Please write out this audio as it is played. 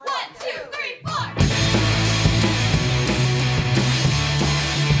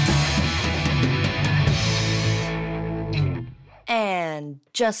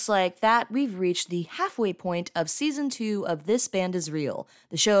just like that, we've reached the halfway point of season 2 of This Band Is Real,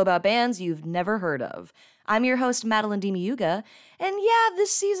 the show about bands you've never heard of. I'm your host, Madeline Dimiuga, and yeah,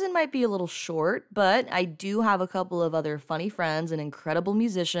 this season might be a little short, but I do have a couple of other funny friends and incredible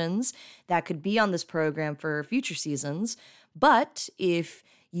musicians that could be on this program for future seasons. But if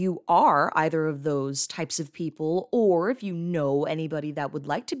you are either of those types of people, or if you know anybody that would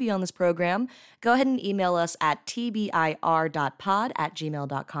like to be on this program, go ahead and email us at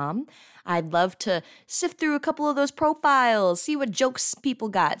tbir.pod@gmail.com. I'd love to sift through a couple of those profiles, see what jokes people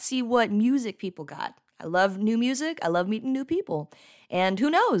got, see what music people got. I love new music. I love meeting new people. And who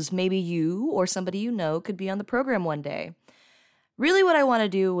knows, maybe you or somebody you know could be on the program one day. Really what I want to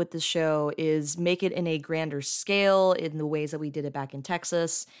do with this show is make it in a grander scale in the ways that we did it back in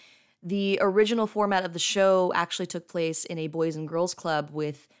Texas. The original format of the show actually took place in a Boys and Girls Club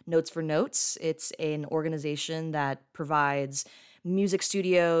with Notes for Notes. It's an organization that provides music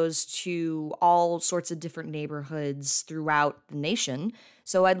studios to all sorts of different neighborhoods throughout the nation.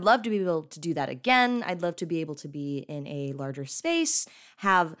 So I'd love to be able to do that again. I'd love to be able to be in a larger space,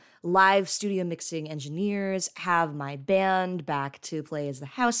 have live studio mixing engineers, have my band back to play as the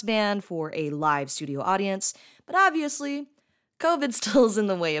house band for a live studio audience. But obviously, COVID still is in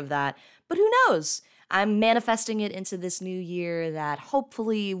the way of that. But who knows? I'm manifesting it into this new year that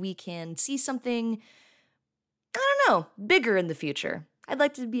hopefully we can see something, I don't know, bigger in the future. I'd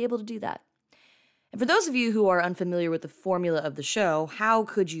like to be able to do that. And for those of you who are unfamiliar with the formula of the show, how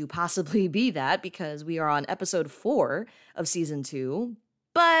could you possibly be that? Because we are on episode 4 of season 2.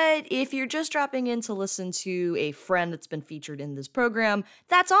 But if you're just dropping in to listen to a friend that's been featured in this program,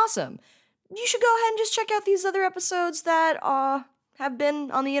 that's awesome. You should go ahead and just check out these other episodes that have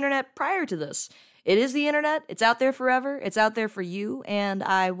been on the internet prior to this. It is the internet. It's out there forever. It's out there for you. And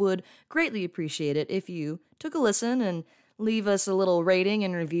I would greatly appreciate it if you took a listen and leave us a little rating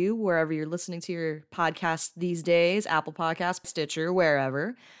and review wherever you're listening to your podcast these days, Apple Podcasts, Stitcher,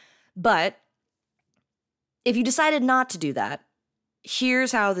 wherever. But if you decided not to do that,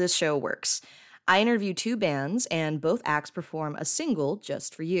 here's how this show works. I interview 2 bands, and both acts perform a single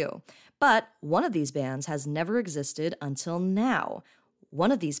just for you. But one of these bands has never existed until now.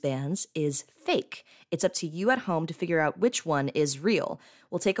 One of these bands is fake. It's up to you at home to figure out which one is real.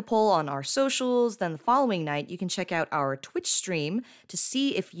 We'll take a poll on our socials, then the following night you can check out our Twitch stream to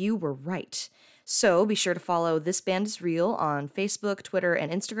see if you were right. So be sure to follow This Band Is Real on Facebook, Twitter,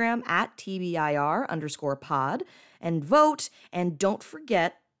 and Instagram at TBIR_pod and vote. And don't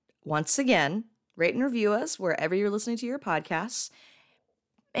forget, once again, rate and review us wherever you're listening to your podcasts.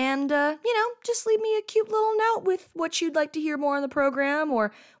 And, just leave me a cute little note with what you'd like to hear more on the program,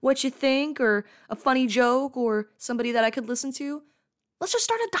 or what you think, or a funny joke, or somebody that I could listen to. Let's just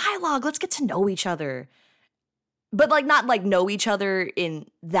start a dialogue. Let's get to know each other. But, not, know each other in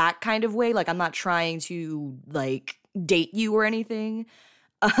that kind of way. I'm not trying to, date you or anything.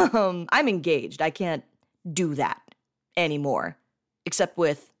 I'm engaged. I can't do that anymore, except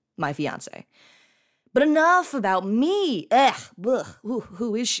with my fiance. But enough about me.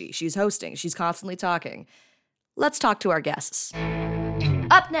 Who is she? She's hosting. She's constantly talking. Let's talk to our guests.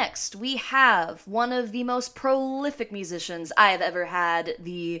 Up next, we have one of the most prolific musicians I have ever had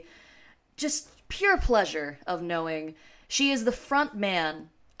the just pure pleasure of knowing. She is the front man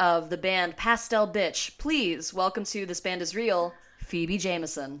of the band Pastel Bitch. Please welcome to This Band Is Real, Phoebe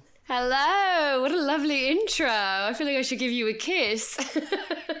Jameson. Hello, what a lovely intro. I feel like I should give you a kiss.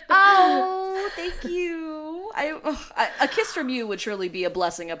 Oh, thank you. A kiss from you would surely be a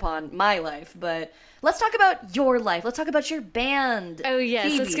blessing upon my life, but let's talk about your life. Let's talk about your band. Oh, yes,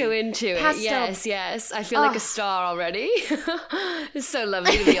 Phoebe. Let's go into it. Pastel. Yes. I feel like a star already. It's so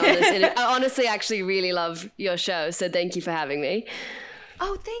lovely to be on this. I honestly actually really love your show, so thank you for having me.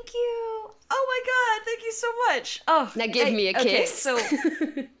 Oh, thank you. Oh, my God, thank you so much. Oh, now give me a kiss. Okay,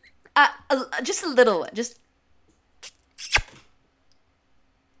 so just a little one. Just...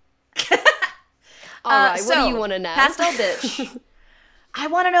 All right, what do you want to know? Pastel Bitch. I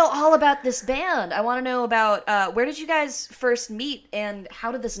want to know all about this band. I want to know about where did you guys first meet and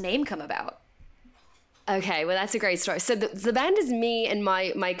how did this name come about? Okay, well, that's a great story. So the band is me and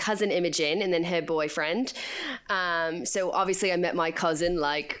my cousin Imogen and then her boyfriend. So obviously I met my cousin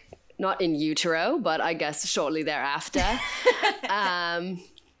not in utero, but I guess shortly thereafter.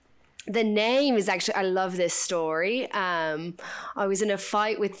 The name is actually, I love this story. I was in a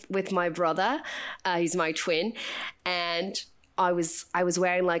fight with my brother. He's my twin. And I was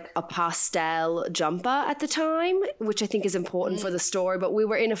wearing a pastel jumper at the time, which I think is important for the story. But we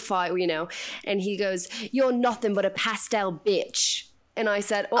were in a fight, and he goes, "You're nothing but a pastel bitch." And I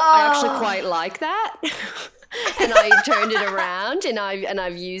said, I actually quite like that. and I've turned it around, and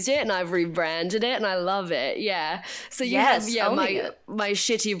I've used it, and I've rebranded it, and I love it. Yeah. So you have my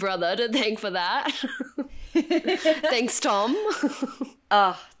shitty brother to thank for that. Thanks, Tom.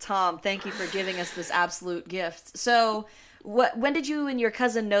 Oh, Tom, thank you for giving us this absolute gift. So, when did you and your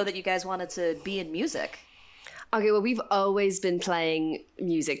cousin know that you guys wanted to be in music? Okay, well, we've always been playing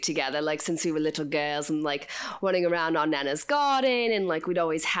music together, like since we were little girls, and like running around our Nana's garden, and like we'd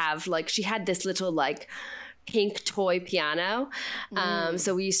always have like, she had this little like pink toy piano.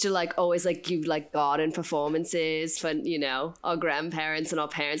 So we used to like always like give like garden performances for, you know, our grandparents and our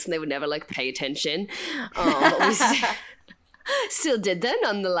parents, and they would never like pay attention. But we still did that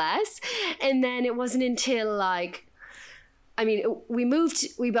nonetheless. And then it wasn't until like, I mean, we moved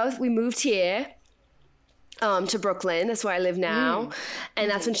here to Brooklyn. That's where I live now. And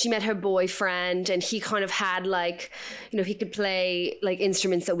that's when she met her boyfriend, and he kind of had like, you know, he could play like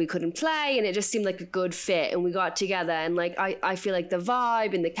instruments that we couldn't play, and it just seemed like a good fit, and we got together, and like I feel like the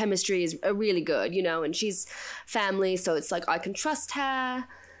vibe and the chemistry is really good, you know, and she's family, so it's like I can trust her.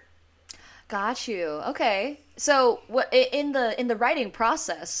 Got you. Okay. So what in the writing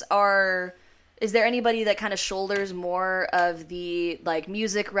process is there anybody that kind of shoulders more of the like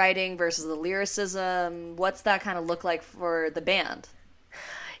music writing versus the lyricism? What's that kind of look like for the band?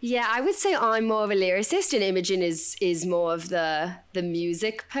 Yeah, I would say I'm more of a lyricist, and Imogen is more of the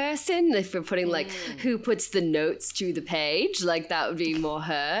music person. If we're putting like who puts the notes to the page, like that would be more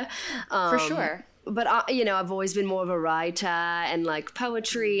her. For sure. But you know, I've always been more of a writer and like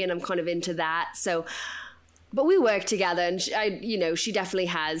poetry, and I'm kind of into that. So. But we work together, and she definitely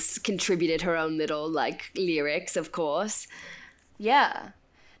has contributed her own little like lyrics, of course. Yeah.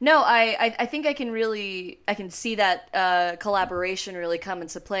 No, I think I can see that collaboration really come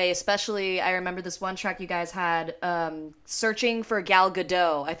into play. Especially, I remember this one track you guys had, "Searching for Gal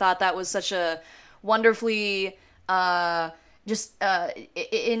Gadot." I thought that was such a wonderfully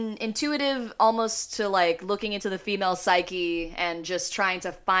intuitive, almost to like looking into the female psyche and just trying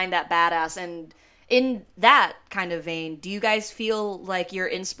to find that badass. And in that kind of vein, do you guys feel like your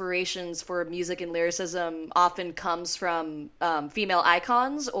inspirations for music and lyricism often comes from female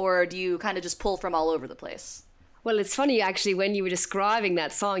icons, or do you kind of just pull from all over the place? Well, it's funny, actually, when you were describing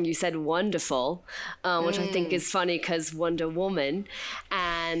that song, you said wonderful, which I think is funny because Wonder Woman.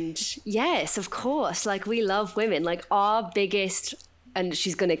 And yes, of course, like we love women. Like our biggest, and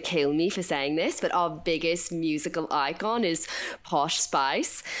she's going to kill me for saying this, but our biggest musical icon is Posh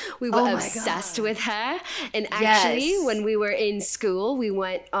Spice. We were obsessed with her. And actually, when we were in school, we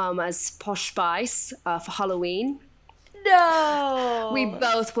went as Posh Spice for Halloween. No! We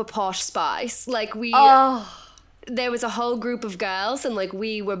both were Posh Spice. Like there was a whole group of girls, and like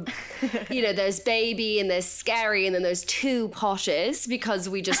we were, you know, there's Baby and there's Scary, and then there's two Poshes because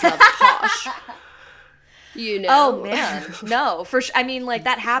we just love Posh. You know? Oh man, no, for sure. I mean, like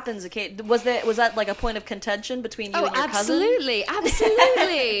that happens. Okay, was that like a point of contention between you and your absolutely, cousin?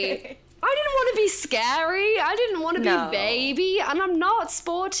 Absolutely. I didn't want to be Scary. I didn't want to be Baby, and I'm not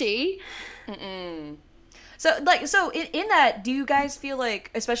sporty. So in that, do you guys feel like,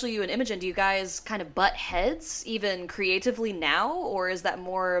 especially you and Imogen, do you guys kind of butt heads even creatively now, or is that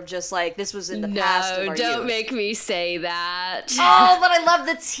more of just like this was in the past of our don't youth? make me say that. Oh, but I love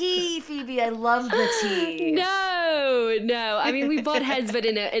the tea, Phoebe. I love the tea. No. I mean, we butt heads, but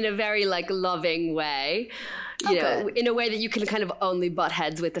in a very like loving way. You know, in a way that you can kind of only butt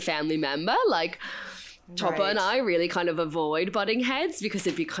heads with a family member, like. Topper and I really kind of avoid butting heads because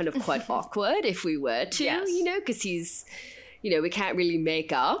it'd be kind of quite awkward if we were to, you know, because he's, you know, we can't really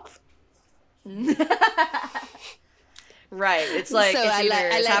make up. Right. It's like, so it's I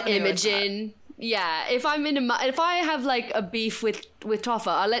let Imogen. If I have like a beef with Toffa,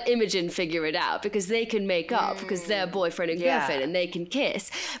 I'll let Imogen figure it out because they can make up because they're boyfriend and girlfriend and they can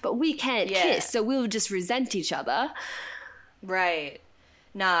kiss, but we can't kiss, so we'll just resent each other. Right.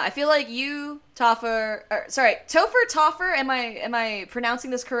 Nah, I feel like you, Topher, am I pronouncing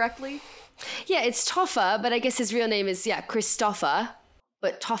this correctly? Yeah, it's Toffa, but I guess his real name is, Christopher,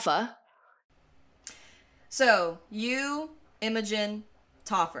 but Toffa. So, you, Imogen,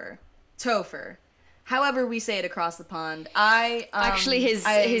 Topher. However we say it across the pond. Actually,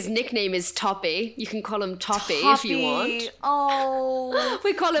 his nickname is Toppy. You can call him Toppy if you want. Oh.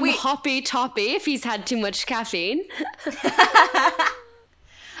 We call him Hoppy Toppy if he's had too much caffeine.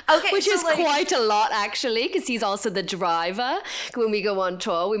 Okay, which so is quite a lot, actually, because he's also the driver. When we go on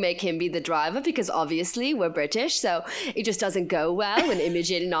tour, we make him be the driver because obviously we're British, so it just doesn't go well when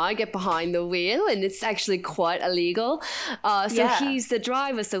Imogen and I get behind the wheel, and it's actually quite illegal. So he's the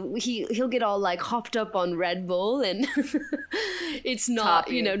driver, so he'll get all like hopped up on Red Bull, and it's not,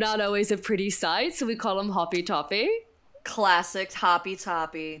 Toppy. not always a pretty sight, so we call him Hoppy Toppy. Classic Hoppy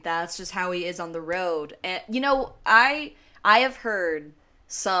Toppy. That's just how he is on the road. And I have heard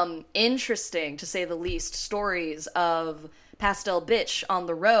some interesting, to say the least, stories of Pastel Bitch on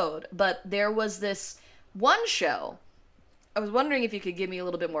the road, but there was this one show. I was wondering if you could give me a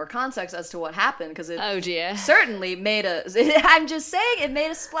little bit more context as to what happened, because it certainly made I'm just saying, it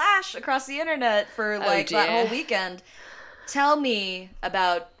made a splash across the internet for that whole weekend. Tell me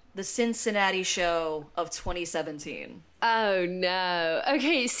about the Cincinnati show of 2017. Oh, no.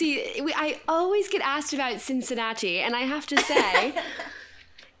 Okay, see, I always get asked about Cincinnati, and I have to say,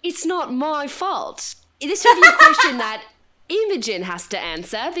 it's not my fault. This would be a question that Imogen has to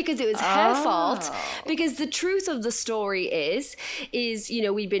answer, because it was her fault. Because the truth of the story is,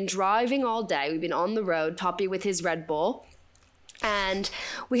 we've been driving all day. We've been on the road, Toppy with his Red Bull, and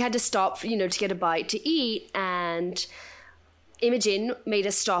we had to stop, to get a bite to eat, and Imogen made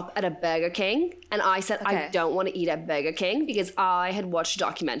us stop at a Burger King, and I said, I don't want to eat at Burger King, because I had watched a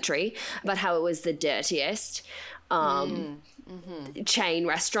documentary about how it was the dirtiest chain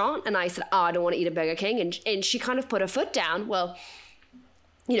restaurant, and I said, I don't want to eat at Burger King, and she kind of put her foot down. Well,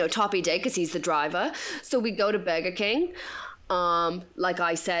 Toppy did, because he's the driver, so we go to Burger King, like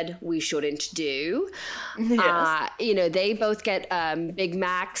I said we shouldn't do. Yes. They both get Big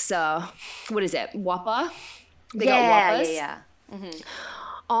Macs, what is it, Whopper? They got Whoppers. Yeah. Mm-hmm.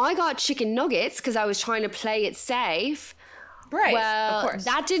 I got chicken nuggets because I was trying to play it safe. Right, well, of course.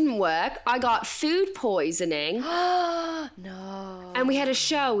 That didn't work. I got food poisoning. No. And we had a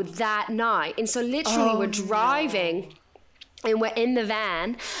show that night. And so literally we're driving and we're in the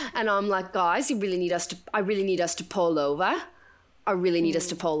van, and I'm like, guys, I really need us to pull over. I really need us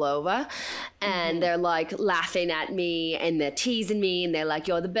to pull over. And they're like laughing at me, and they're teasing me, and they're like,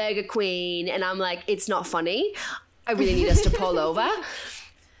 you're the burger queen. And I'm like, it's not funny. I really need us to pull over.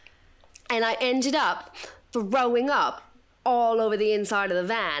 And I ended up throwing up all over the inside of the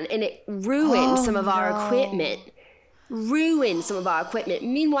van, and it ruined some of our equipment.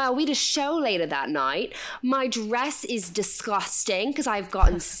 Meanwhile, we had a show later that night. My dress is disgusting because I've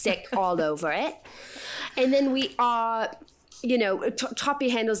gotten sick all over it. And then we are... Toppy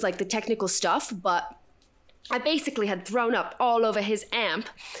handles like the technical stuff, but I basically had thrown up all over his amp.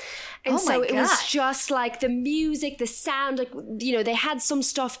 And so it was just like the music, the sound, like, they had some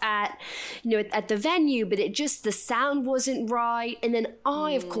stuff at the venue, but the sound wasn't right. And then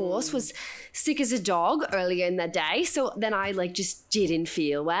I, of course, was sick as a dog earlier in the day. So then I just didn't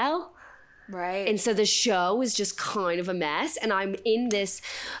feel well. Right. And so the show was just kind of a mess. And I'm in this,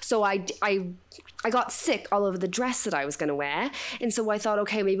 so I got sick all over the dress that I was going to wear. And so I thought,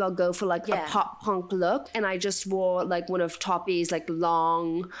 okay, maybe I'll go for a pop punk look. And I just wore one of Toppy's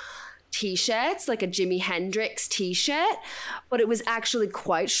long t-shirts, like a Jimi Hendrix t-shirt, but it was actually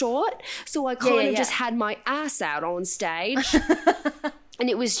quite short. So I kind of just had my ass out on stage. And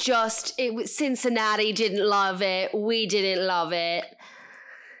it was Cincinnati didn't love it. We didn't love it.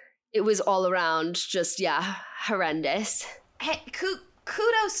 It was all around just, horrendous. Hey,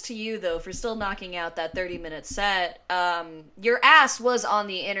 kudos to you, though, for still knocking out that 30-minute set. Your ass was on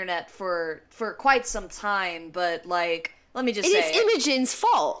the internet for quite some time, but, let me just say... It is Imogen's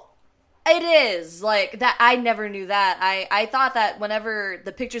fault. It is. That. I never knew that. I thought that whenever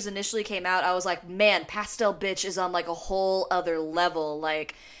the pictures initially came out, I was like, man, Pastel Bitch is on, a whole other level.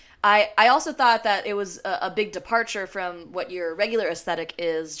 I also thought that it was a big departure from what your regular aesthetic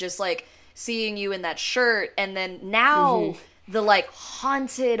is, just, seeing you in that shirt, and then now... the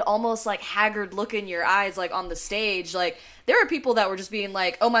haunted, almost haggard look in your eyes, on the stage. There are people that were just being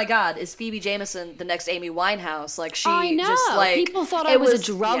like, "Oh my God, is Phoebe Jameson the next Amy Winehouse?" She I know. Just people thought I was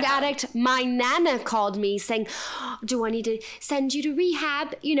a drug addict. My nana called me saying, "Do I need to send you to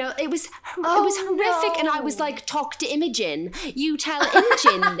rehab?" It was horrific, and I was like, "Talk to Imogen. You tell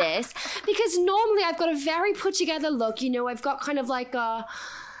Imogen this," because normally I've got a very put together look. I've got kind of a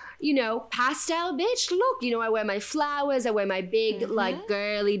pastel bitch look. I wear my flowers, I wear my big,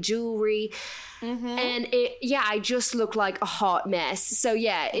 girly jewelry. And I just look like a hot mess. So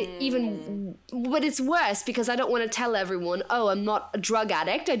but it's worse because I don't want to tell everyone, oh, I'm not a drug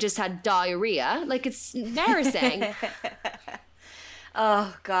addict, I just had diarrhea. It's embarrassing.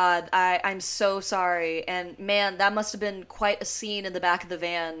 Oh, God, I'm so sorry. And, man, that must have been quite a scene in the back of the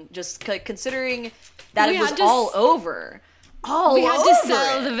van, just considering that it was all over. all we had over to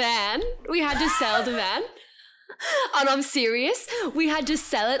sell it. the van. We had to sell the van. And I'm serious. We had to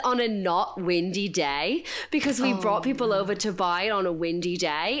sell it on a not windy day because we brought people over to buy it on a windy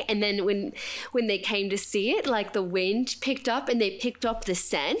day. And then when they came to see it, like the wind picked up and they picked up the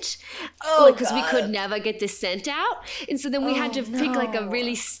scent. Because we could never get the scent out. And so then we had to pick like a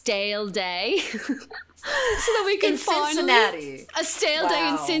really stale day so that we could Cincinnati. A stale day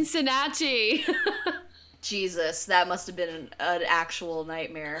in Cincinnati. Jesus, that must have been an actual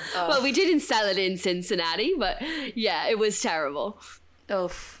nightmare. Well, we didn't sell it in Cincinnati, but yeah, it was terrible.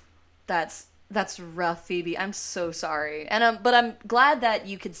 Oof, that's rough, Phoebe. I'm so sorry, but I'm glad that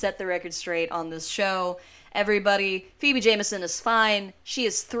you could set the record straight on this show. Everybody, Phoebe Jameson is fine. She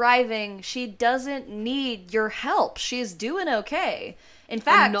is thriving. She doesn't need your help. She is doing okay. In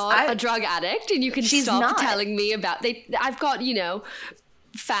fact, I'm not a drug addict, and you can stop telling me about. I've got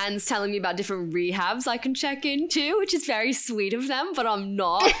fans telling me about different rehabs I can check into, which is very sweet of them, but I'm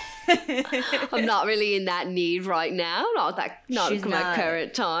not. I'm not really in that need right now. Not at my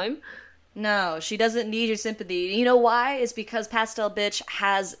current time. No, she doesn't need your sympathy. You know why? It's because Pastel Bitch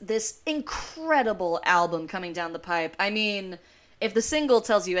has this incredible album coming down the pipe. I mean, if the single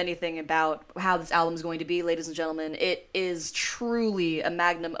tells you anything about how this album's going to be, ladies and gentlemen, it is truly a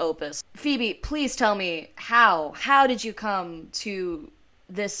magnum opus. Phoebe, please tell me how did you come to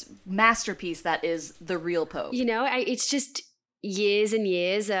this masterpiece that is The Real Pope? It's just years and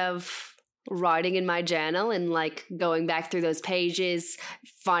years of writing in my journal and like going back through those pages,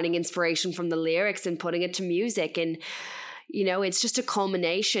 finding inspiration from the lyrics and putting it to music. And, it's just a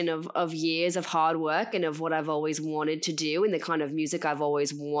culmination of years of hard work and of what I've always wanted to do and the kind of music I've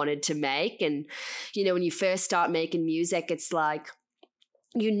always wanted to make. And, when you first start making music, it's like,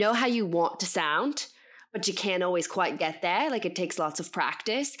 how you want to sound, but you can't always quite get there. Like, it takes lots of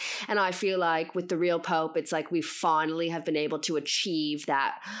practice. And I feel like with The Real Pope, it's like we finally have been able to achieve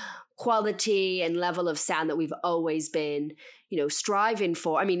that quality and level of sound that we've always been, striving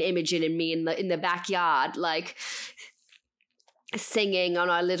for. I mean, Imogen and me in the backyard, like singing on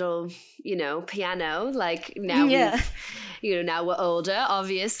our little, piano, like now now we're older,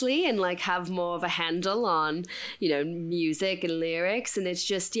 obviously, and like have more of a handle on, music and lyrics. And it's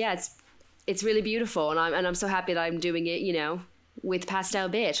just, it's really beautiful, and I'm so happy that I'm doing it, with Pastel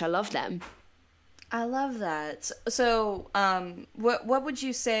Bitch. I love them. I love that. So, what would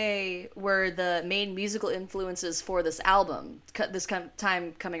you say were the main musical influences for this album, this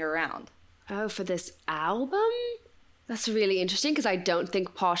time coming around? Oh, for this album? That's really interesting because I don't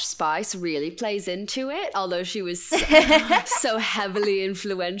think Posh Spice really plays into it, although she was so heavily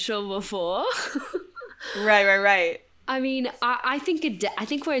influential before. Right. I mean, I think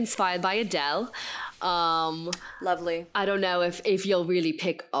we're inspired by Adele. Lovely. I don't know if you'll really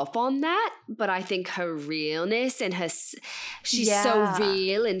pick up on that, but I think her realness and she's so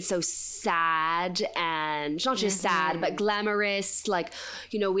real and so sad, and not just sad, but glamorous. Like,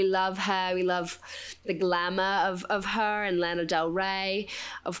 we love her. We love the glamour of her and Lana Del Rey.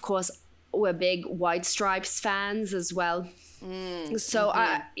 Of course, we're big White Stripes fans as well. So,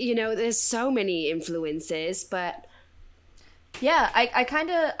 there's so many influences, but... Yeah, I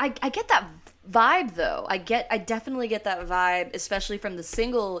get that vibe though. I definitely get that vibe, especially from the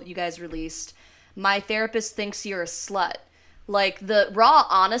single you guys released, My Therapist Thinks You're a Slut. Like, the raw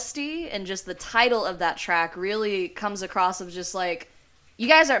honesty and just the title of that track really comes across of just like, you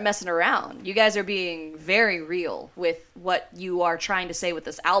guys aren't messing around. You guys are being very real with what you are trying to say with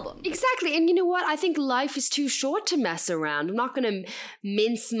this album. Exactly. And you know what? I think life is too short to mess around. I'm not going to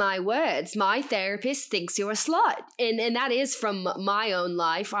mince my words. My therapist thinks you're a slut. And that is from my own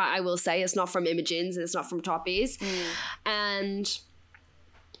life. I will say it's not from Imogen's and it's not from Toppy's. And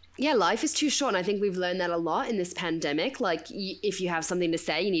yeah, life is too short. And I think we've learned that a lot in this pandemic. Like, if you have something to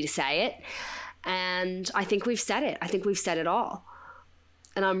say, you need to say it. And I think we've said it. I think we've said it all.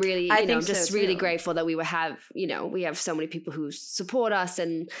 And I'm really, really grateful that we have so many people who support us,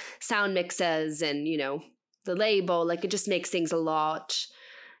 and sound mixers and, the label. Like, it just makes things a lot,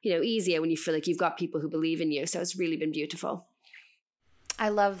 easier when you feel like you've got people who believe in you. So it's really been beautiful. I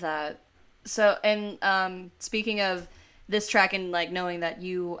love that. So, and speaking of this track and like knowing that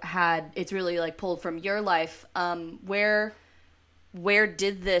it's really like pulled from your life, where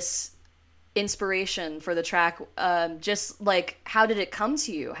did this inspiration for the track, just like, how did it come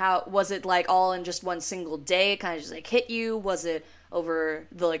to you? How was it, like, all in just one single day, kind of just like hit you? Was it over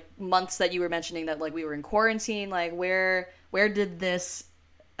the like months that you were mentioning that like we were in quarantine? Like, where did this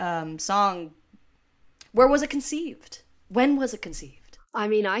song, where was it conceived? When was it conceived? I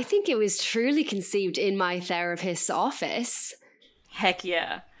mean, I think it was truly conceived in my therapist's office. Heck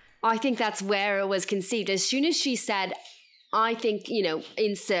yeah. I think that's where it was conceived. As soon as she said, I think,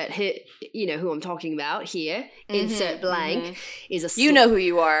 insert hit, who I'm talking about here, insert blank is a... You know who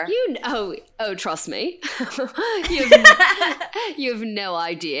you are. Oh, trust me. You have no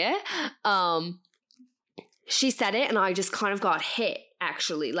idea. She said it and I just kind of got hit,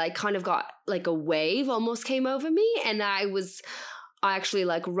 actually. Like, kind of got like a wave almost came over me. And I actually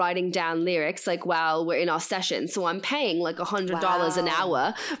like writing down lyrics like while we're in our session. So I'm paying like $100 an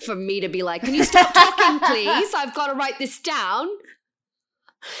hour for me to be like, can you stop talking, please? I've got to write this down.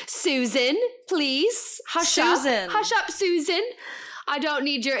 Susan, please. Hush up, Susan. I don't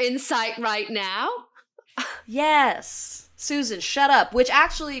need your insight right now. Yes. Susan, shut up. Which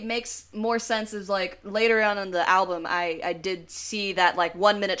actually makes more sense as like later on in the album, I did see that like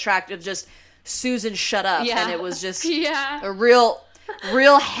 1 minute track of just Susan, shut up. Yeah. And it was just a real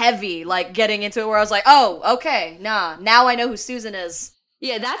heavy, like getting into it where I was like, oh, okay, nah, now I know who Susan is.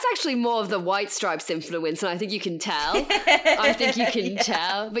 Yeah, that's actually more of the White Stripes influence, and I think you can tell.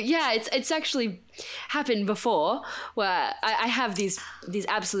 Tell. But yeah, it's actually happened before where I have these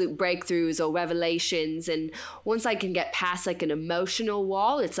absolute breakthroughs or revelations, and once I can get past like an emotional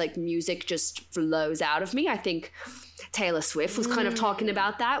wall, it's like music just flows out of me. I think Taylor Swift was kind of talking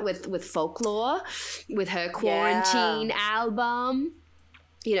about that with Folklore, with her Quarantine album.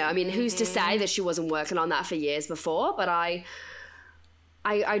 I mean, who's to say that she wasn't working on that for years before? But I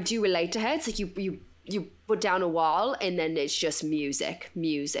do relate to her. It's like you put down a wall and then it's just music in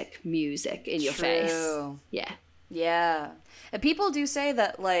your face. Yeah. And people do say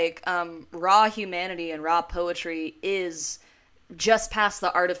that like raw humanity and raw poetry is just past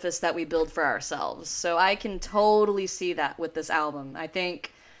the artifice that we build for ourselves. So I can totally see that with this album. I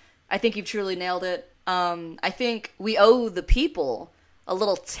think you've truly nailed it. I think we owe the people a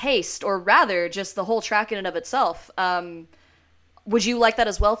little taste, or rather just the whole track in and of itself. Would you like that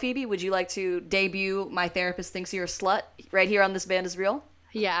as well, Phoebe? Would you like to debut My Therapist Thinks You're a Slut right here on This Band Is Real?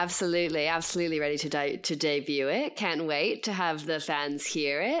 Yeah, absolutely. Absolutely ready to debut it. Can't wait to have the fans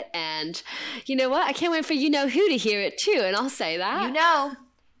hear it. And you know what? I can't wait for you know who to hear it too, and I'll say that.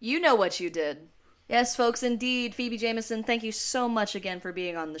 You know what you did. Yes, folks, indeed. Phoebe Jameson, thank you so much again for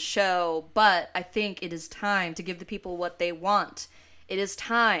being on the show. But I think it is time to give the people what they want. It is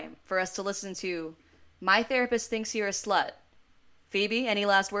time for us to listen to My Therapist Thinks You're a Slut. Phoebe, any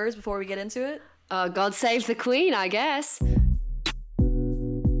last words before we get into it? God save the Queen, I guess.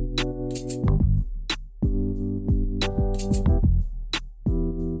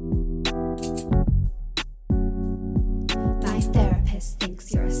 My therapist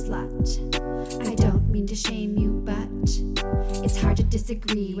thinks you're a slut. I don't mean to shame you, but it's hard to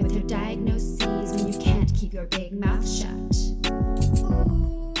disagree with her diagnoses when you can't keep your big mouth shut.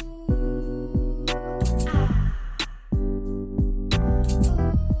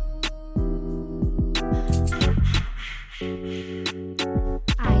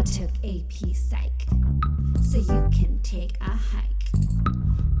 I took AP Psych, so you can take a hike.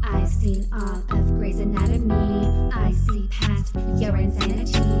 I've seen all of Grey's Anatomy. I see past your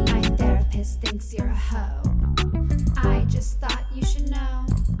insanity. My therapist thinks you're a hoe. I just thought you should know.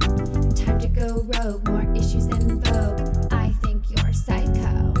 Time to go rogue, more issues than Vogue. I think you're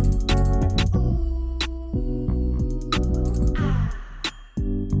psycho.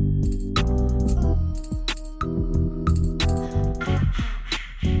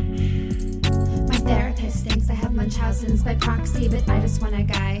 Munchausen's by proxy, but I just want a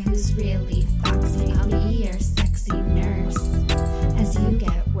guy who's really foxy. I'll be your sexy nurse as you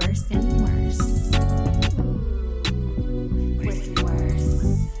get worse and worse. Ooh, worse and worse.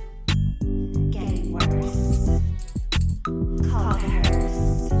 Getting worse. Call to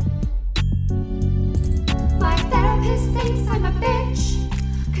hers. My therapist thinks I'm a bitch,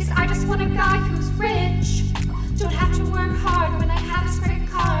 'cause I just want a guy who's rich. Don't have to work hard when I have a credit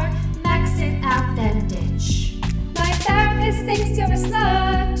card. Max it out, then ditch. My therapist thinks you're a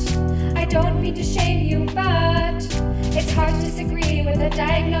slut. I don't mean to shame you, but it's hard to disagree with the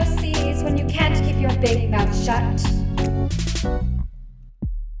diagnoses when you can't keep your big mouth shut.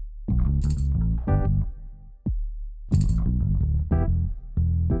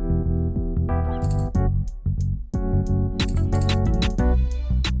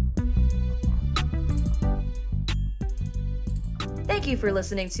 Thank you for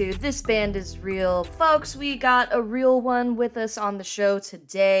listening to This Band Is Real. Folks, we got a real one with us on the show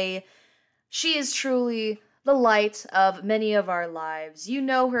today. She is truly the light of many of our lives. You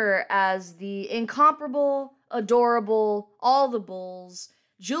know her as the incomparable, adorable, all the bulls,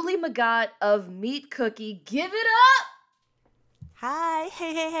 Julie Magott of Meat Cookie. Give it up! Hi,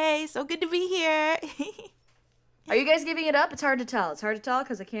 hey, so good to be here. Are you guys giving it up? It's hard to tell. It's hard to tell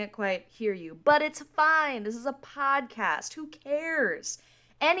because I can't quite hear you. But it's fine. This is a podcast. Who cares?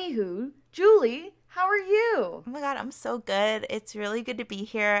 Anywho, Julie, how are you? Oh my God, I'm so good. It's really good to be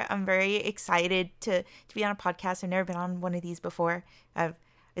here. I'm very excited to be on a podcast. I've never been on one of these before.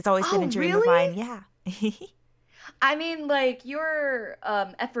 It's always been a dream of mine. Yeah. I mean, like, your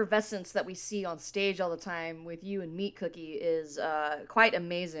effervescence that we see on stage all the time with you and Meat Cookie is quite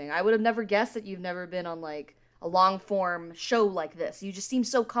amazing. I would have never guessed that you've never been on, like, a long-form show like this. You just seem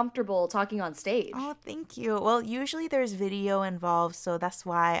so comfortable talking on stage. Oh, thank you. Well, usually there's video involved, so that's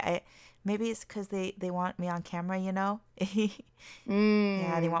why maybe it's because they want me on camera, you know?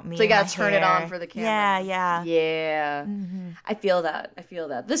 Yeah, they want me. So you gotta turn it on for the camera. Yeah. Mm-hmm. I feel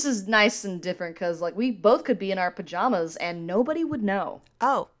that. This is nice and different because, like, we both could be in our pajamas and nobody would know.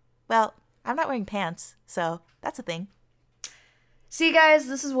 Oh, well, I'm not wearing pants, so that's a thing. See, guys,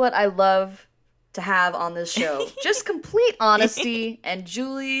 this is what I love to have on this show. Just complete honesty, and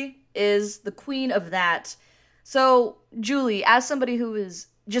Julie is the queen of that. So, Julie, as somebody who is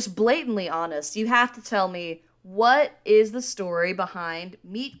just blatantly honest, you have to tell me, what is the story behind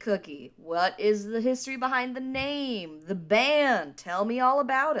Meat Cookie? What is the history behind the name, the band? Tell me all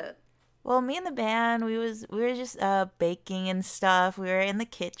about it. Well, me and the band, we were just baking and stuff. We were in the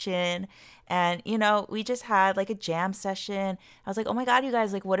kitchen, and we just had like a jam session. I was like, oh my God, you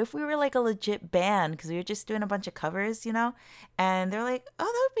guys, like, what if we were like a legit band? Because we were just doing a bunch of covers, And they're like, oh,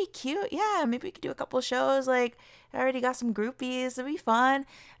 that would be cute. Yeah, maybe we could do a couple shows. Like, I already got some groupies. It'd be fun.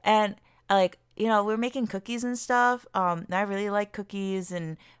 And like, we're making cookies and stuff. I really like cookies,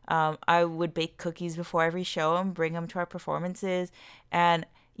 and I would bake cookies before every show and bring them to our performances. And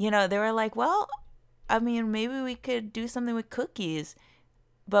they were like, well, I mean, maybe we could do something with cookies.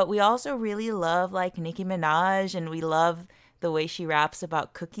 But we also really love, like, Nicki Minaj, and we love the way she raps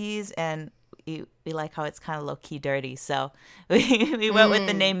about cookies, and we like how it's kind of low-key dirty. So we went with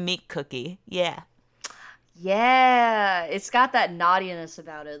the name Meat Cookie. Yeah. Yeah, it's got that naughtiness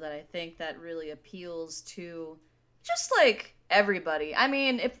about it that I think that really appeals to just, like, everybody. I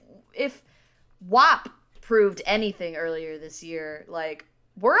mean, if WAP proved anything earlier this year, like,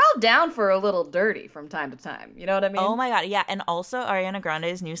 we're all down for a little dirty from time to time. You know what I mean? Oh my God, yeah. And also Ariana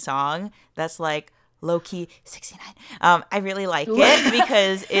Grande's new song that's like low-key 69. I really like it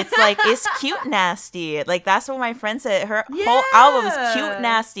because it's like, it's cute nasty. Like, that's what my friend said. Her whole album is cute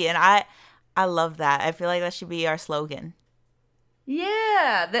nasty, and I love that. I feel like that should be our slogan.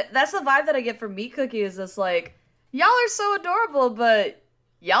 Yeah, that's the vibe that I get from Meat Cookie, is this like, y'all are so adorable, but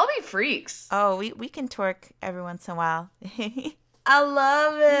y'all be freaks. Oh, we can twerk every once in a while. I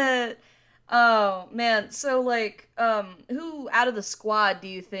love it. Oh, man. So, like, who out of the squad do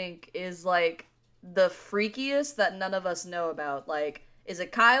you think is, like, the freakiest that none of us know about? Like, is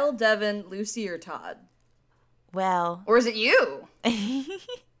it Kyle, Devin, Lucy, or Todd? Well. Or is it you?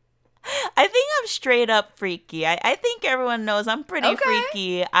 I think I'm straight up freaky. I think everyone knows I'm pretty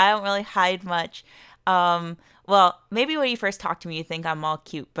freaky. I don't really hide much. Well, maybe when you first talk to me, you think I'm all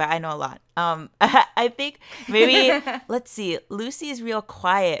cute, but I know a lot. I think maybe, let's see, Lucy is real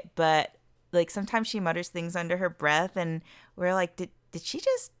quiet, but like sometimes she mutters things under her breath, and we're like, did she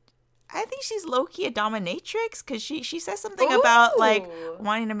just, I think she's low-key a dominatrix, because she says something about like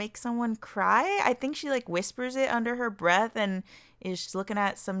wanting to make someone cry. I think she like whispers it under her breath and is just looking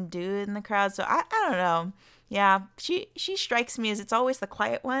at some dude in the crowd. So I don't know. Yeah, she strikes me as it's always the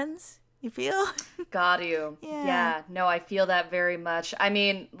quiet ones. You feel? Got you. Yeah. No, I feel that very much. I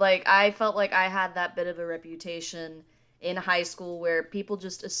mean, like, I felt like I had that bit of a reputation in high school where people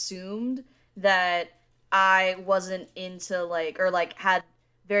just assumed that I wasn't into, like, or, like, had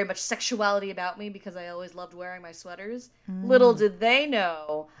very much sexuality about me because I always loved wearing my sweaters. Little did they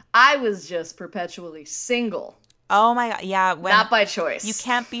know, I was just perpetually single. Oh my God, yeah. Not by choice. You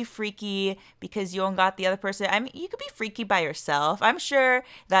can't be freaky because you don't got the other person. I mean, you could be freaky by yourself. I'm sure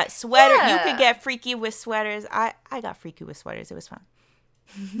that sweater, you could get freaky with sweaters. I got freaky with sweaters. It was fun.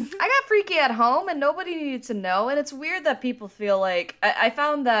 I got freaky at home and nobody needed to know. And it's weird that people feel like, I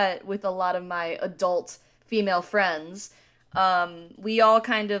found that with a lot of my adult female friends, we all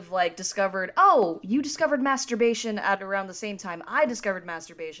kind of like discovered, oh, you discovered masturbation at around the same time I discovered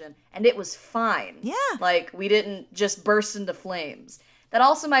masturbation, and it was fine. Yeah. Like, we didn't just burst into flames. That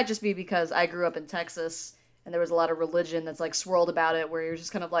also might just be because I grew up in Texas and there was a lot of religion that's like swirled about it, where you're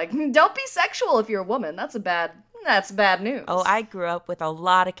just kind of like, don't be sexual if you're a woman. That's bad news. Oh, I grew up with a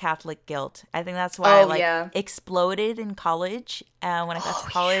lot of Catholic guilt. I think that's why I exploded in college. And when I got to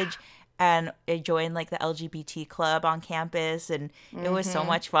college, and I joined like the LGBT club on campus, and it was so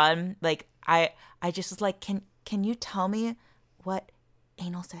much fun. Like, I just was like, can you tell me what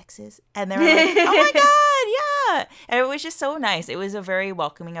anal sex is? And they were like, oh my God, Yeah. And it was just so nice. It was a very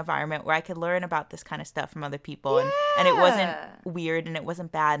welcoming environment where I could learn about this kind of stuff from other people. And it wasn't weird and it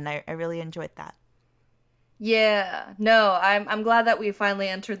wasn't bad. And I really enjoyed that. Yeah. No, I'm glad that we finally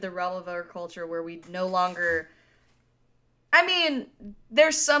entered the realm of our culture where we no longer... I mean,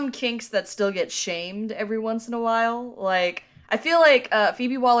 there's some kinks that still get shamed every once in a while. Like, I feel like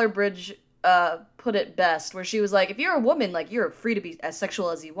Phoebe Waller-Bridge put it best, where she was like, if you're a woman, like, you're free to be as sexual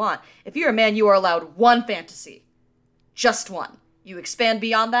as you want. If you're a man, you are allowed one fantasy. Just one. You expand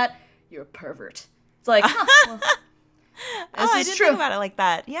beyond that, you're a pervert. It's like, huh, well, I didn't think about it like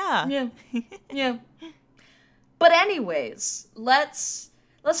that. Yeah. Yeah. Yeah. But anyways, let's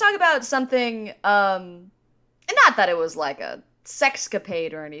talk about something, and not that it was like a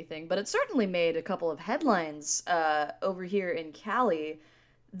sexcapade or anything, but it certainly made a couple of headlines over here in Cali.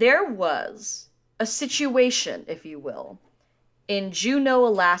 There was a situation, if you will, in Juneau,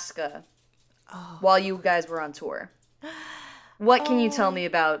 Alaska, while you guys were on tour. What can you tell me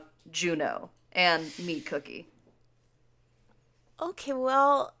about Juneau and Meat Cookie? Okay,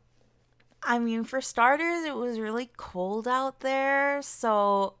 well, I mean, for starters, it was really cold out there.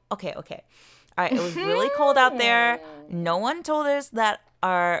 So, okay. All right, it was really cold out there. No one told us that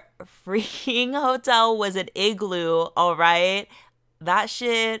our freaking hotel was an igloo, all right? That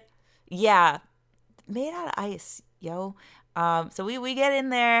shit, yeah, made out of ice, yo. So we get in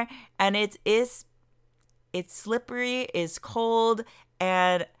there, and it's slippery, it's cold,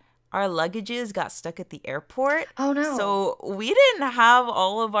 and our luggages got stuck at the airport. Oh, no. So we didn't have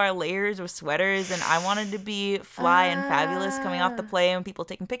all of our layers of sweaters, and I wanted to be fly and fabulous coming off the plane, people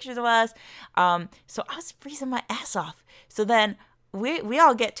taking pictures of us. So I was freezing my ass off. So then we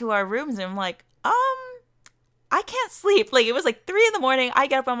all get to our rooms, and I'm like, I can't sleep. Like, it was like 3 a.m. I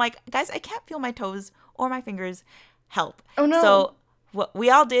get up, I'm like, guys, I can't feel my toes or my fingers. Help. Oh, no. So what we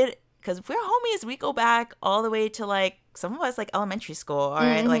all did, because we're homies, we go back all the way to, like, some of us, like, elementary school, all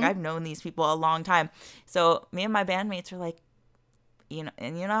right? Mm-hmm. Like, I've known these people a long time. So me and my bandmates are like, you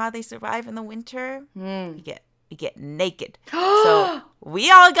know how they survive in the winter? You get naked. So we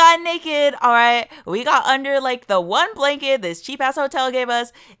all got naked, all right? We got under, like, the one blanket this cheap-ass hotel gave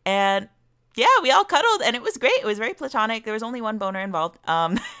us, and yeah, we all cuddled, and it was great. It was very platonic. There was only one boner involved.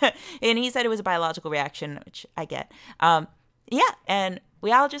 And he said it was a biological reaction, which I get. Yeah, and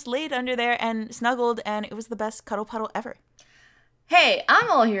we all just laid under there and snuggled, and it was the best cuddle puddle ever. Hey, I'm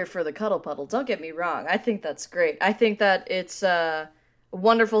all here for the cuddle puddle. Don't get me wrong. I think that's great. I think that it's a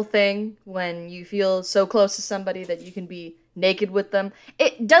wonderful thing when you feel so close to somebody that you can be naked with them.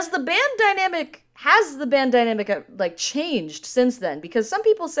 Has the band dynamic like changed since then? Because some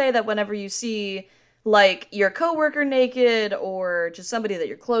people say that whenever you see like your coworker naked or just somebody that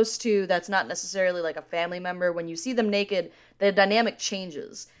you're close to that's not necessarily like a family member, when you see them naked, the dynamic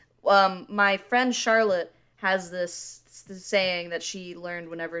changes. My friend Charlotte has this saying that she learned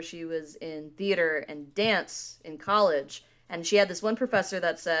whenever she was in theater and dance in college, and she had this one professor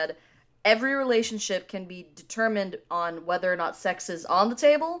that said every relationship can be determined on whether or not sex is on the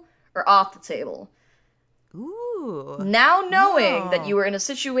table or off the table. Ooh. Now knowing that you were in a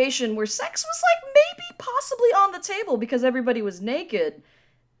situation where sex was like maybe possibly on the table because everybody was naked,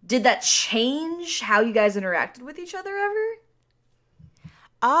 did that change how you guys interacted with each other ever?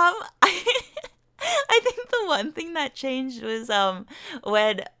 I think the one thing that changed was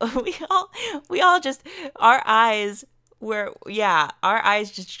when we all just our eyes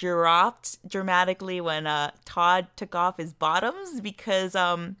just dropped dramatically when Todd took off his bottoms, because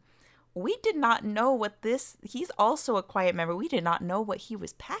we did not know he's also a quiet member. We did not know what he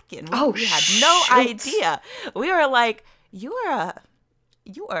was packing. We had no idea. We were like, you are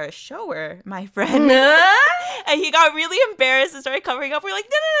a shower, my friend. And he got really embarrassed and started covering up. We're like,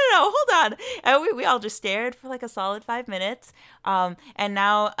 no, hold on. And we all just stared for like a solid 5 minutes. And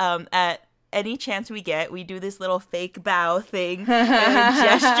now at any chance we get, we do this little fake bow thing and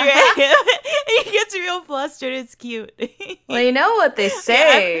gesture at him. He gets real flustered. It's cute. Well, you know what they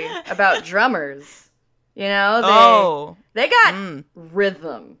say about drummers. You know, they got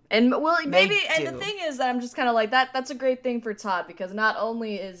rhythm. And well, maybe, and the thing is that I'm just kind of like, that's a great thing for Todd, because not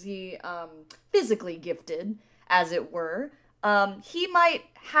only is he physically gifted, as it were, he might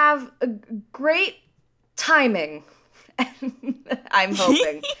have a great timing. I'm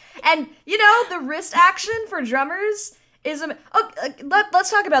hoping. And, you know, the wrist action for drummers is... let's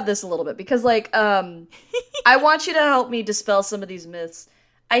talk about this a little bit, because, like, I want you to help me dispel some of these myths.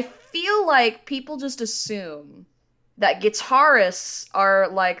 I feel like people just assume that guitarists are,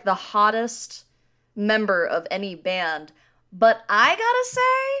 like, the hottest member of any band. But I gotta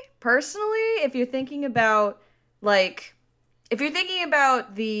say, personally, if you're thinking about, like... If you're thinking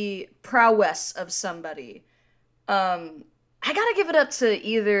about the prowess of somebody... I gotta give it up to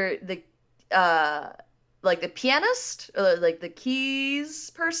either the like the pianist, or like the keys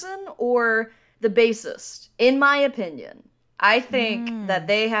person, or the bassist. In my opinion, I think that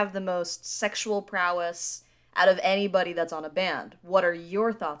they have the most sexual prowess out of anybody that's on a band. What are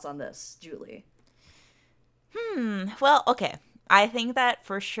your thoughts on this, Julie? Well, okay. I think that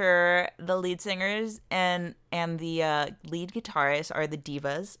for sure the lead singers and the lead guitarist are the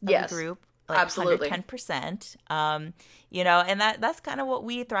divas of Yes, the group. Like absolutely. 110%. You know, and that's kind of what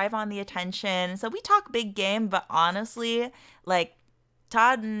we thrive on, the attention. So we talk big game, but honestly, like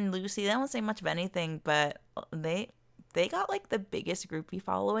Todd and Lucy, they don't say much of anything, but they got like the biggest groupie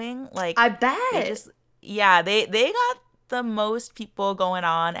following. Like I they bet. just they got the most people going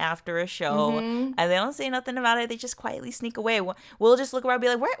on after a show, and they don't say nothing about it. They just quietly sneak away. We'll just look around and be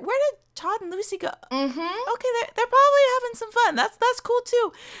like, where did Todd and Lucy go? Okay, they're probably having some fun. That's cool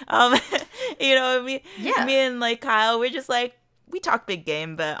too. You know, Yeah. me and like Kyle, we're just like, we talk big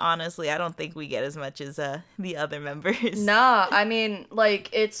game, but honestly, I don't think we get as much as the other members. Nah, I mean, like,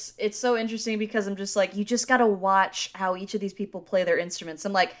 it's so interesting because I'm just like, you just gotta watch how each of these people play their instruments.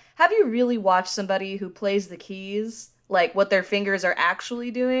 I'm like, have you really watched somebody who plays the keys, like what their fingers are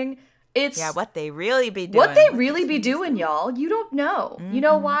actually doing? It's Yeah, what they really be doing. what they really be doing, y'all. You don't know. You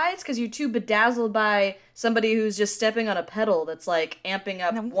know why? It's because you're too bedazzled by somebody who's just stepping on a pedal that's like amping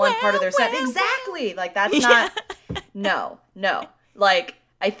up one part of their set. Exactly. Like that's not. No. Like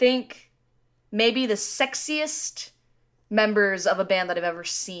I think maybe the sexiest members of a band that I've ever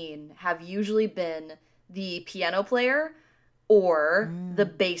seen have usually been the piano player or the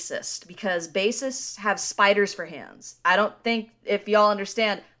bassist, because bassists have spiders for hands. I don't think, if y'all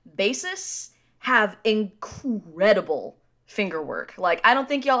understand, bassists have incredible finger work. Like, I don't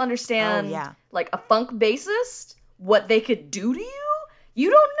think y'all understand, like, a funk bassist, what they could do to you.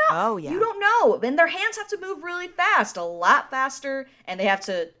 You don't know. Oh, yeah. You don't know. And their hands have to move really fast, a lot faster, and they have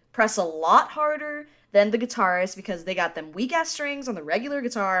to press a lot harder than the guitarist because they got them weak-ass strings on the regular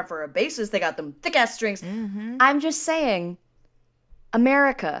guitar. For a bassist, they got them thick-ass strings. I'm just saying,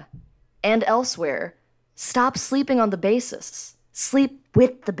 America and elsewhere, stop sleeping on the bassists. Sleep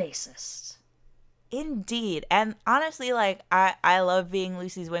with the bassists. Indeed. And honestly, like, I love being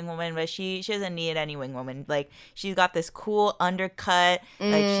Lucy's wing woman, but she doesn't need any wing woman. Like, she's got this cool undercut,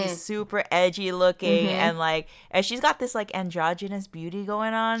 like, she's super edgy looking, and, like, and she's got this, like, androgynous beauty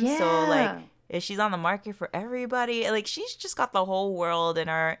going on. Yeah. So, like, if she's on the market for everybody, like, she's just got the whole world in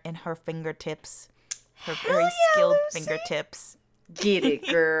her fingertips. Her very skilled fingertips. Get it,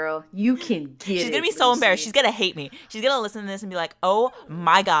 girl. You can get it. She's gonna be so embarrassed. She's gonna hate me. She's gonna listen to this and be like, "Oh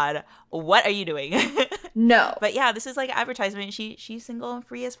my god, what are you doing?" No. But yeah, this is like advertisement. She's single and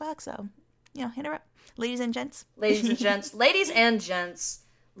free as fuck. So, you know, hit her up, ladies and gents. Ladies and gents,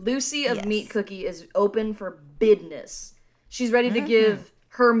 Lucy of Yes. Meat Cookie is open for business. She's ready to give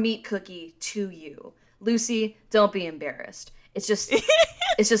her meat cookie to you. Lucy, don't be embarrassed. It's just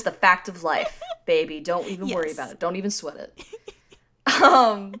the fact of life, baby. Don't even worry Yes. about it. Don't even sweat it.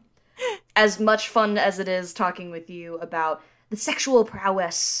 As much fun as it is talking with you about the sexual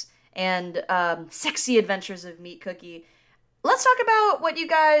prowess and sexy adventures of Meat Cookie, let's talk about what you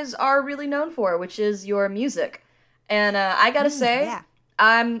guys are really known for, which is your music. And I gotta say, yeah.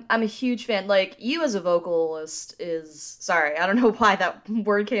 I'm a huge fan. Like, you as a vocalist is, sorry, I don't know why that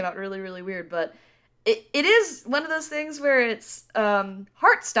word came out really, really weird, but it is one of those things where it's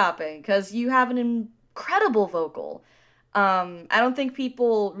heart-stopping, because you have an incredible vocal. I don't think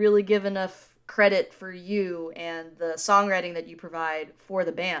people really give enough credit for you and the songwriting that you provide for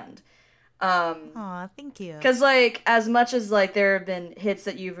the band. Aw, thank you. Because, like, as much as, like, there have been hits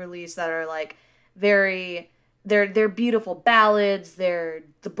that you've released that are, like, very... They're beautiful ballads, they're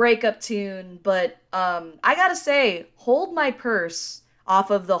the breakup tune, but I gotta say, Hold My Purse off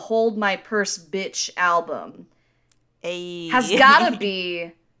of the Hold My Purse Bitch album Hey. has gotta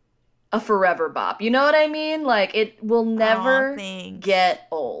be a forever bop. You know what I mean? Like, it will never thanks. get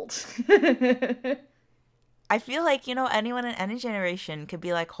old. I feel like, you know, anyone in any generation could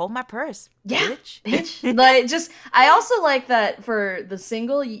be like, hold my purse, Yeah, bitch. bitch. Like, just, I also like that for the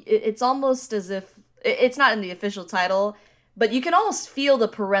single, it's almost as if, it's not in the official title, but you can almost feel the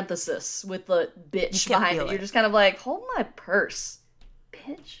parenthesis with the bitch You can behind feel it. You're it. just kind of like, hold my purse,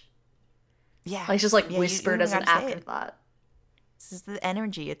 bitch. Yeah. Like, just like Yeah, you whispered even as an gotta say it. afterthought. This is the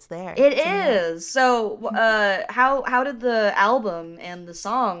energy. It's there. It It's in there. is. So, how did the album and the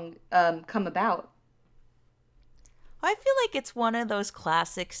song come about? I feel like it's one of those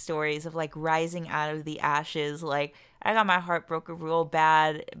classic stories of like rising out of the ashes. Like, I got my heart broken real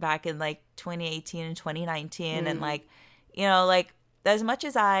bad back in like 2018 and 2019. And like, you know, like as much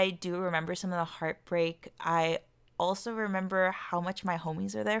as I do remember some of the heartbreak, I also remember how much my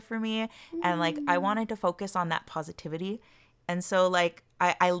homies are there for me. And like, I wanted to focus on that positivity. And so like,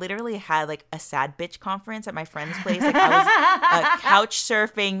 I literally had like a sad bitch conference at my friend's place. Like, I was a couch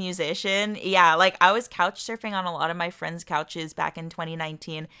surfing musician. Yeah, like I was couch surfing on a lot of my friends' couches back in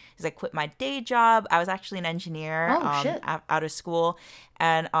 2019 because I quit my day job. I was actually an engineer out of school.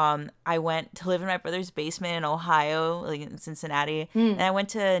 And I went to live in my brother's basement in Ohio, like in Cincinnati. And I went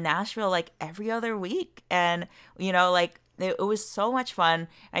to Nashville like every other week. And, you know, like, it was so much fun.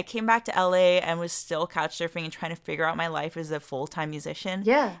 I came back to LA and was still couch surfing and trying to figure out my life as a full-time musician.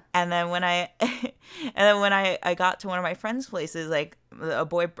 Yeah. And then when I got to one of my friends' places, like a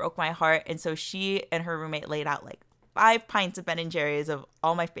boy broke my heart, and so she and her roommate laid out like 5 pints of Ben & Jerry's of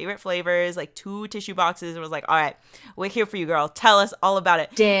all my favorite flavors, like 2 tissue boxes. It was like, all right, we're here for you, girl. Tell us all about it.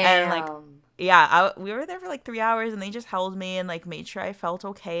 Damn. And like, yeah, we were there for like 3 hours, and they just held me and like made sure I felt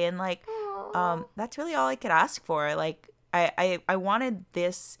okay. And like, that's really all I could ask for. Like, I wanted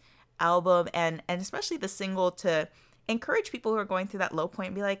this album and especially the single to encourage people who are going through that low point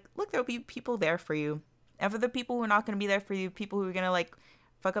and be like, look, there'll be people there for you. And for the people who are not going to be there for you, people who are going to like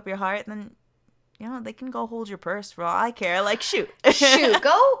fuck up your heart, then, you know, they can go hold your purse for all I care. Like, shoot.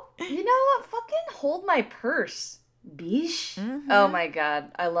 Go. You know what? Fucking hold my purse. Bish. Mm-hmm. Oh my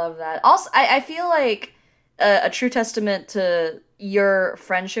God. I love that. Also, I feel like a true testament to your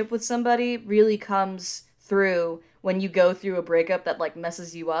friendship with somebody really comes through when you go through a breakup that like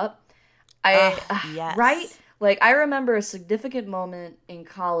messes you up. Yes. Right? Like, I remember a significant moment in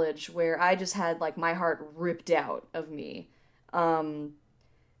college where I just had like my heart ripped out of me. And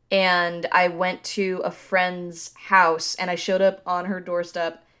I went to a friend's house and I showed up on her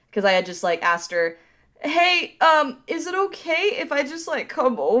doorstep because I had just like asked her, hey, is it okay if I just like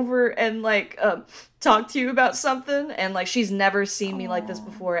come over and like talk to you about something? And like, she's never seen me like this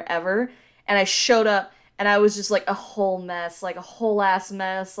before ever. And I showed up and I was just like a whole mess, like a whole ass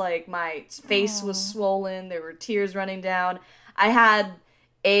mess. Like, my face was swollen. There were tears running down. I had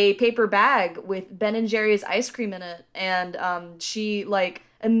a paper bag with Ben & Jerry's ice cream in it. And she like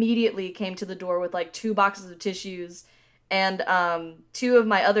immediately came to the door with like 2 boxes of tissues. And 2 of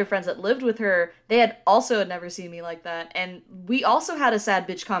my other friends that lived with her, they had never seen me like that. And we also had a sad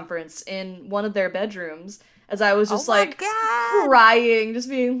bitch conference in one of their bedrooms as I was just like crying, just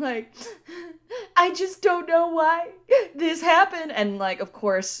being like, I just don't know why this happened. And like, of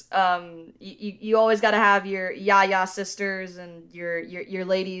course, you always got to have your yaya sisters and your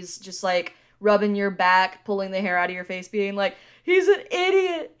ladies just like rubbing your back, pulling the hair out of your face, being like, he's an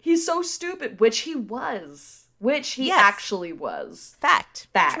idiot. He's so stupid, which he was. Which he actually was. Facts.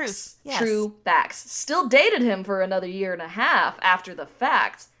 Truth. Yes. True facts. Still dated him for another 1.5 years after the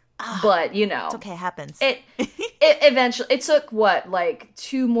fact. But, you know. It's okay, it happens. It eventually, it took, like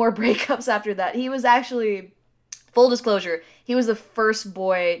 2 more breakups after that. He was actually, full disclosure, he was the first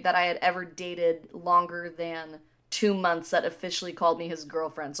boy that I had ever dated longer than 2 months that officially called me his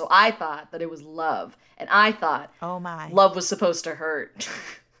girlfriend. So I thought that it was love. And I thought love was supposed to hurt.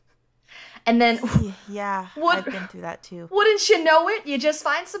 And then, yeah, I've been through that too. Wouldn't you know it? You just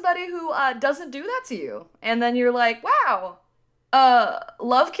find somebody who doesn't do that to you, and then you're like, wow,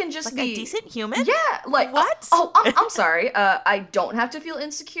 love can just like be a decent human. Yeah, like what? I'm sorry. I don't have to feel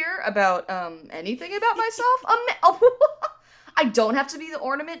insecure about anything about myself. I don't have to be the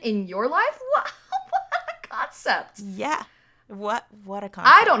ornament in your life. What a concept. Yeah. What a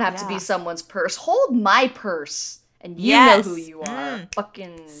concept. I don't have to be someone's purse. Hold my purse. And you know who you are.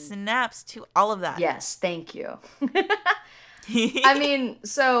 Fucking snaps to all of that. Yes, thank you. I mean,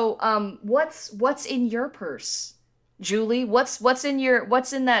 so what's in your purse, Julie? What's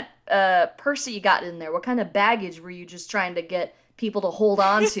in that purse that you got in there? What kind of baggage were you just trying to get people to hold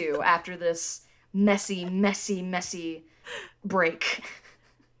on to after this messy break?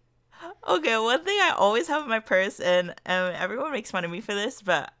 Okay, one thing I always have in my purse, and everyone makes fun of me for this,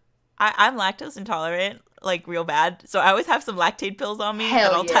 but I'm lactose intolerant, like real bad. So I always have some lactate pills on me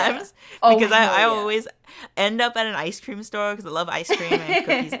at all times because I always end up at an ice cream store because I love ice cream and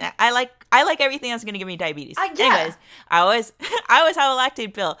cookies. I like everything that's gonna give me diabetes. Anyways, I always have a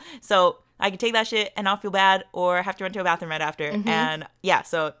lactate pill, so I can take that shit and not feel bad or have to run to a bathroom right after. Mm-hmm. And yeah,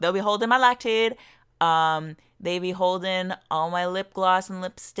 so they'll be holding my Lactaid. They be holding all my lip gloss and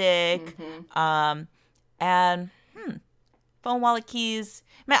lipstick. Mm-hmm. And phone, wallet, keys.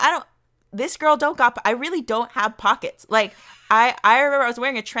 Man, I really don't have pockets. Like, I remember I was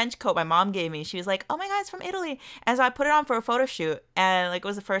wearing a trench coat my mom gave me. She was like, oh my God, it's from Italy. And so I put it on for a photo shoot. And like, it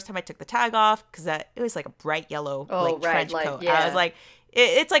was the first time I took the tag off because it was like a bright yellow trench coat. Yeah. I was like,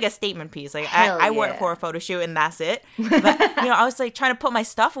 it's like a statement piece. Like, I wore it for a photo shoot and that's it. But, I was like trying to put my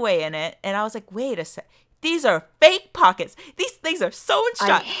stuff away in it. And I was like, wait a sec. These are fake pockets. These things are sewn shut.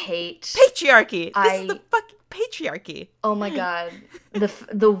 I hate patriarchy. This is the fucking patriarchy. Oh my god.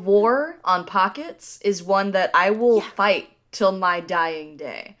 The war on pockets is one that I will fight till my dying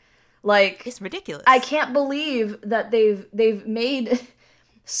day. Like, it's ridiculous. I can't believe that they've made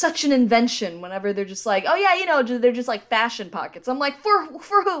such an invention whenever they're just like, oh yeah, you know, they're just like fashion pockets. I'm like, for who?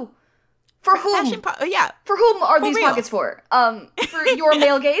 For whom? For whom are these pockets for? For your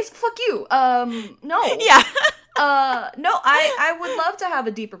male gaze? Fuck you. No. Yeah. No, I would love to have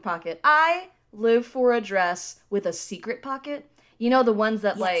a deeper pocket. I live for a dress with a secret pocket. You know, the ones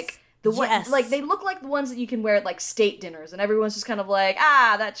that like like they look like the ones that you can wear at like state dinners, and everyone's just kind of like,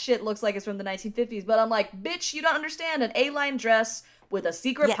 that shit looks like it's from the 1950s. But I'm like, bitch, you don't understand. An A-line dress with a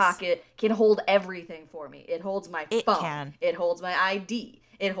secret pocket can hold everything for me. It holds my phone. It holds my ID.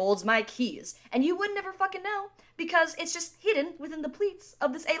 It holds my keys. And you would never fucking know because it's just hidden within the pleats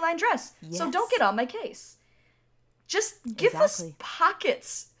of this A-line dress. Yes. So don't get on my case. Just give us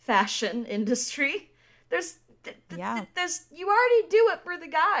pockets, fashion industry. There's you already do it for the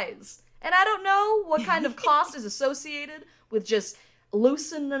guys. And I don't know what kind of cost is associated with just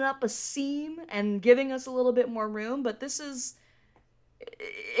loosening up a seam and giving us a little bit more room, but it's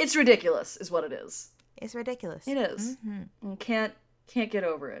ridiculous is what it is. It's ridiculous. It is. Mm-hmm. Can't get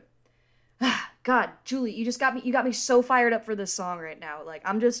over it. God, Julie, you got me so fired up for this song right now. Like,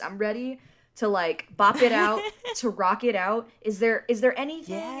 I'm ready to like bop it out, to rock it out. Is there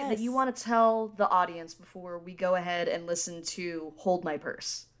anything that you want to tell the audience before we go ahead and listen to Hold My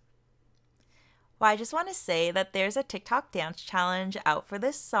Purse? Well, I just want to say that there's a TikTok dance challenge out for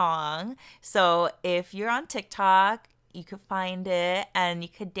this song. So if you're on TikTok, you could find it and you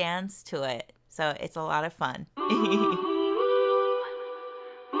could dance to it. So it's a lot of fun.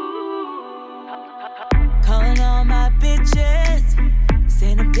 Calling all my bitches, this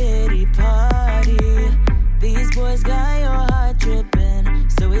ain't a pity party. These boys got your heart dripping,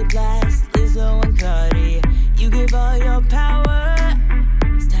 so we blast Lizzo and Cardi. You give all your power,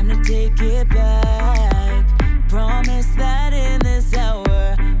 it's time to take it back. Promise that in this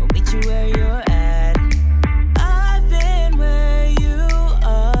hour, we'll meet you where you're at. I've been where you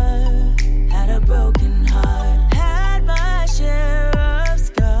are, had a broken heart, had my share of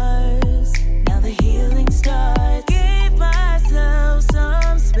scars. Now the healing starts. Gave myself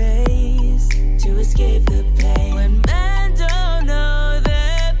some space to escape the pain. When men don't know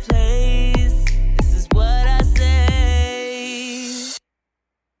their place, this is what I say.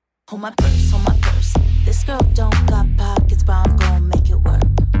 Hold my purse, hold my purse. This girl don't got pockets, but I'm gonna make it work.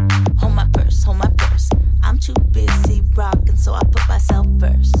 Hold my purse, hold my purse. I'm too busy rocking, so I put myself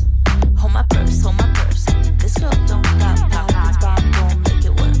first. Hold my purse, hold my purse. This girl don't got pockets, but I'm gonna make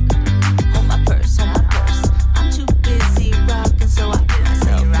it work. Hold my purse, hold my purse. I'm too busy rocking, so I put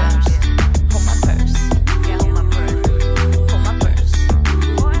myself first. Hold my purse. Hold my purse. Hold my purse.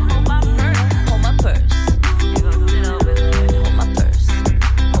 Hold my purse. Hold my purse.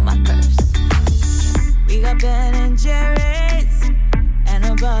 Hold my purse. We got Ben and Jerry's and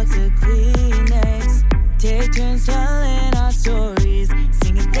a box of Kleenex. Take turns telling our stories,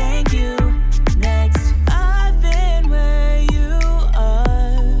 singing thank you. Next, I've been where you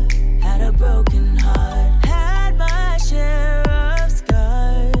are, had a broken heart, had my share of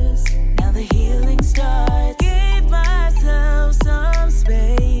scars. Now the healing starts. Gave myself some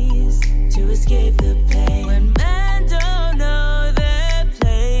space to escape the pain. When men don't know their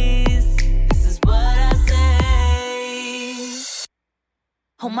place, this is what I say.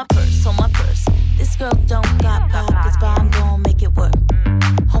 Hold my purse, hold my purse. This girl don't got pockets, but I'm gonna make it work.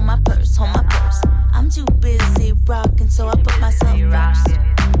 Hold my purse, hold my purse. I'm too busy rocking, so I put myself first.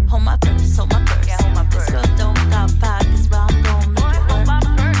 Hold my purse, hold my purse. This girl don't got pockets, but I'm gonna make it work.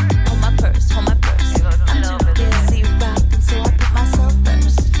 Hold my purse, hold my purse. I'm too busy rocking, so I put myself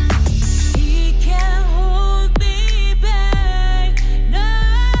first. He can't hold me back,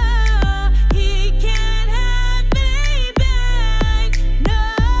 no. He can't have me back,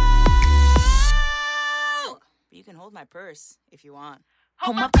 no. You can hold my purse if you want.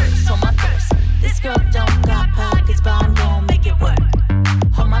 Hold my purse, hold my purse. This girl don't got pockets, but I'm gonna make it work.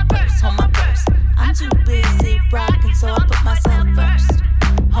 Hold my purse, hold my purse. I'm too busy rocking, so I put myself first.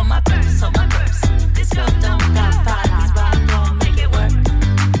 Hold my purse, hold my purse. This girl don't got pockets, but I'm gonna make it work.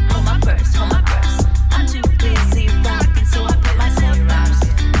 Hold my purse, hold my purse. I'm too busy rocking, so I put myself first.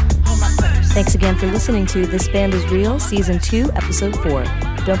 Hold my purse. Thanks again for listening to This Band Is Real, Season 2, Episode 4.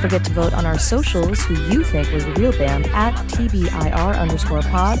 Don't forget to vote on our socials who you think was the real band at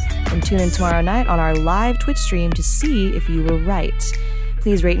TBIR_pod, and tune in tomorrow night on our live Twitch stream to see if you were right.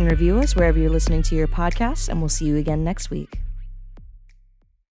 Please rate and review us wherever you're listening to your podcasts, and we'll see you again next week.